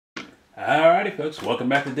Alrighty folks, welcome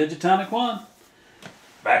back to Digitonic 1.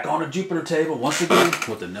 Back on the Jupiter table once again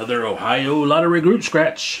with another Ohio Lottery Group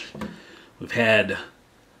Scratch. We've had,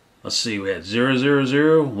 let's see, we had 0, 0,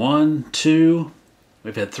 0, 1, 2.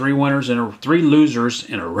 We've had three losers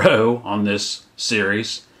in a row on this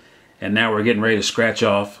series. And now we're getting ready to scratch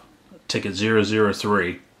off ticket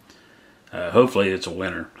 003. Hopefully it's a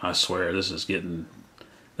winner. I swear this is getting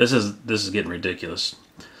ridiculous.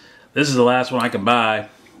 This is the last one I can buy.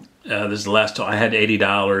 This is the last time I had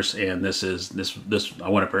 $80, and this I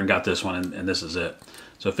went up here and got this one, and this is it.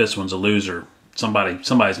 So if this one's a loser, somebody's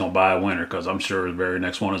gonna buy a winner, because I'm sure the very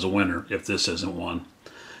next one is a winner if this isn't one.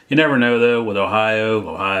 You never know though. With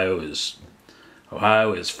Ohio is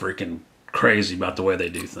freaking crazy about the way they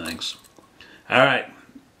do things. All right.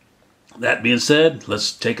 That being said,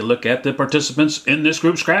 let's take a look at the participants in this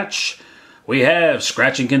group scratch. We have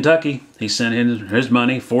Scratching Kentucky. He sent in his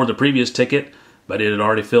money for the previous ticket, but it had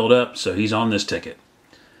already filled up, so he's on this ticket.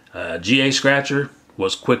 GA Scratcher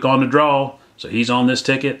was quick on the draw, so he's on this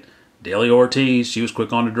ticket. DELY ORTIZ, she was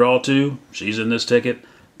quick on the draw too. She's in this ticket.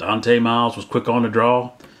 DONTAE Miles was quick on the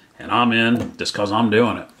draw, and I'm in just because I'm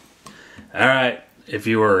doing it. All right, if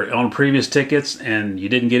you were on previous tickets and you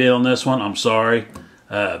didn't get in on this one, I'm sorry.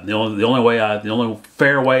 The only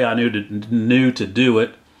fair way I knew to do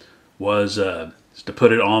it was to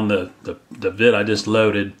put it on the vid I just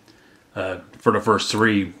loaded. For the first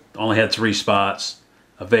three, only had 3 spots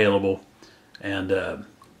available, and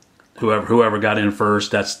whoever got in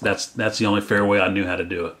first, that's the only fair way I knew how to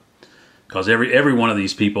do it. Because every one of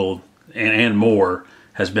these people and more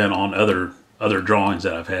has been on other drawings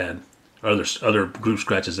that I've had, other group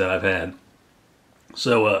scratches that I've had.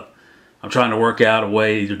 So I'm trying to work out a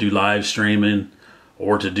way to do live streaming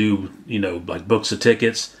or to do like books of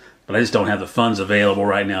tickets, but I just don't have the funds available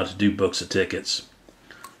right now to do books of tickets.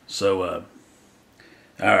 So,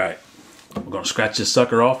 all right, we're going to scratch this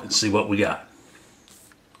sucker off and see what we got.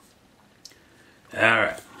 All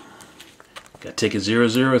right, got ticket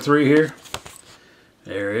 003 here.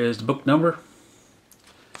 There is the book number.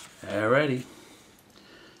 All righty.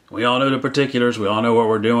 We all know the particulars. We all know what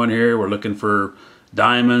we're doing here. We're looking for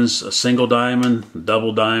diamonds, a single diamond, a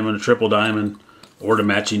double diamond, a triple diamond, or the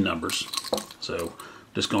matching numbers. So,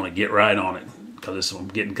 just going to get right on it because I'm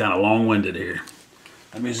getting kind of long-winded here.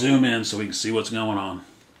 Let me zoom in so we can see what's going on.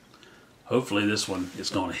 Hopefully this one is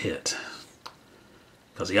going to hit,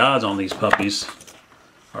 because the odds on these puppies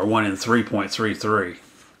are 1 in 3.33.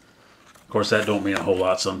 Of course, that don't mean a whole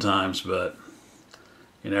lot sometimes, but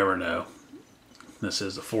you never know. This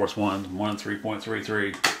is the 4th one, 1 in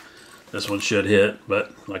 3.33. This one should hit,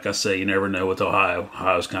 but like I say, you never know with Ohio.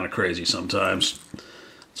 Ohio's kind of crazy sometimes.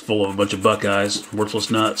 It's full of a bunch of Buckeyes,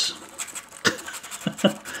 worthless nuts.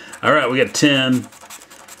 All right, we got 10.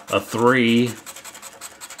 A 3,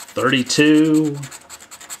 32,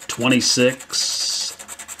 26,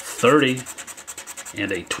 30,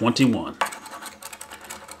 and a 21.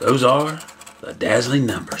 Those are the dazzling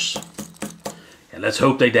numbers. And let's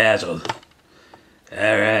hope they dazzle.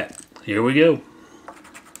 All right, here we go.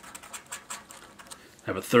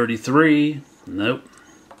 Have a 33, nope.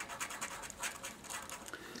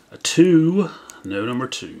 A 2, no number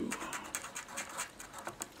 2.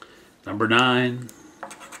 Number 9.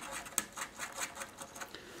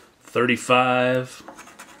 35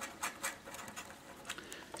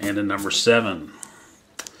 and a number 7.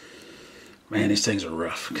 Man, these things are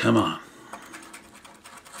rough. Come on.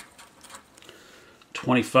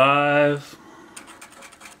 25,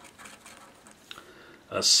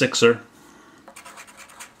 a 6er,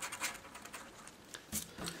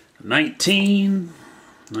 19,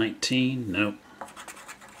 nope.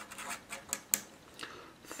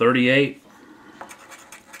 38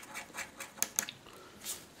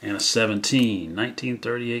 and a 17. 19,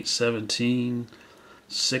 38, 17,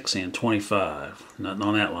 6, and 25. Nothing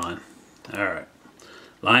on that line. All right.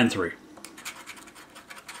 Line 3.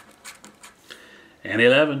 And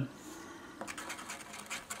 11.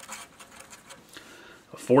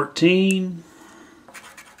 A 14.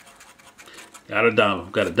 Got a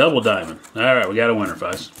diamond. Got a double diamond. All right, we got a winner,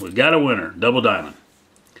 guys. We got a winner. Double diamond.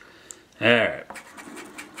 All right.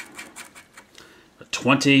 A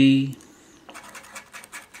 20.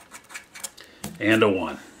 And a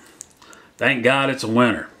 1. Thank God it's a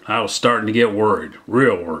winner. I was starting to get worried,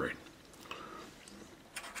 real worried.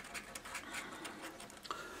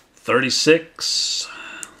 36,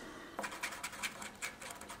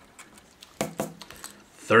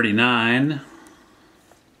 39,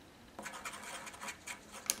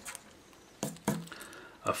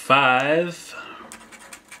 a 5,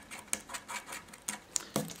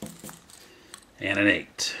 and an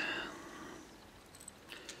 8.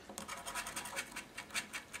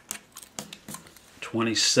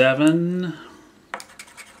 27,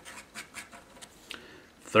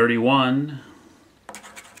 31,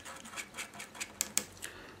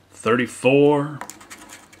 34,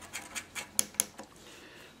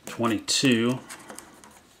 22,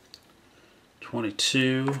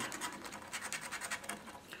 22,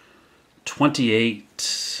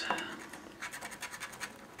 28,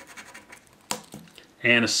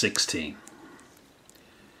 and a 16.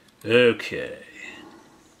 Okay.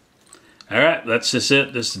 All right, that's just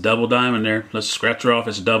it. This is a double diamond there. Let's scratch her off.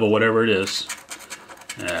 It's double, whatever it is.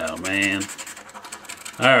 Oh, man.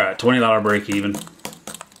 All right, $20 break even.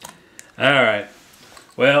 All right.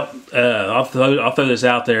 Well, I'll throw this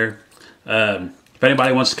out there. If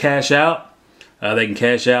anybody wants to cash out, they can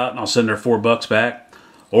cash out, and I'll send their $4 back.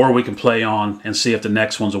 Or we can play on and see if the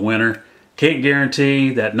next one's a winner. Can't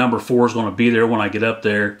guarantee that number 4 is going to be there when I get up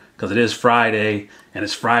there, because it is Friday, and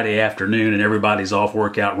it's Friday afternoon, and everybody's off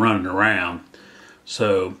work out running around.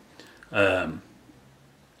 So, if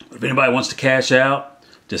anybody wants to cash out,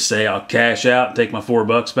 just say I'll cash out and take my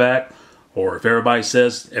 $4 back. Or if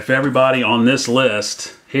everybody on this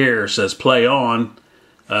list here says play on,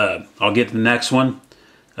 I'll get the next one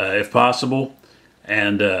if possible.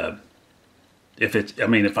 And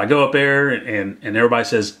if I go up there and everybody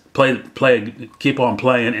says play, keep on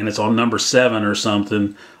playing, and it's on number 7 or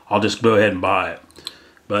something, I'll just go ahead and buy it.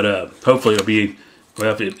 But hopefully it'll be,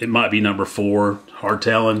 well, it might be number 4. Hard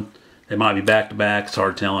telling. It might be back to back. It's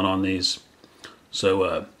hard telling on these.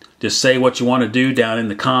 So just say what you want to do down in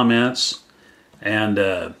the comments, and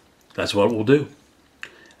that's what we'll do.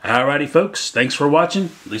 Alrighty, folks. Thanks for watching.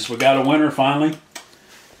 At least we got a winner finally.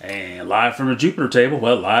 And live from the Jupiter table.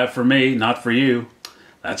 Well, live for me, not for you.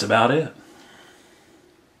 That's about it.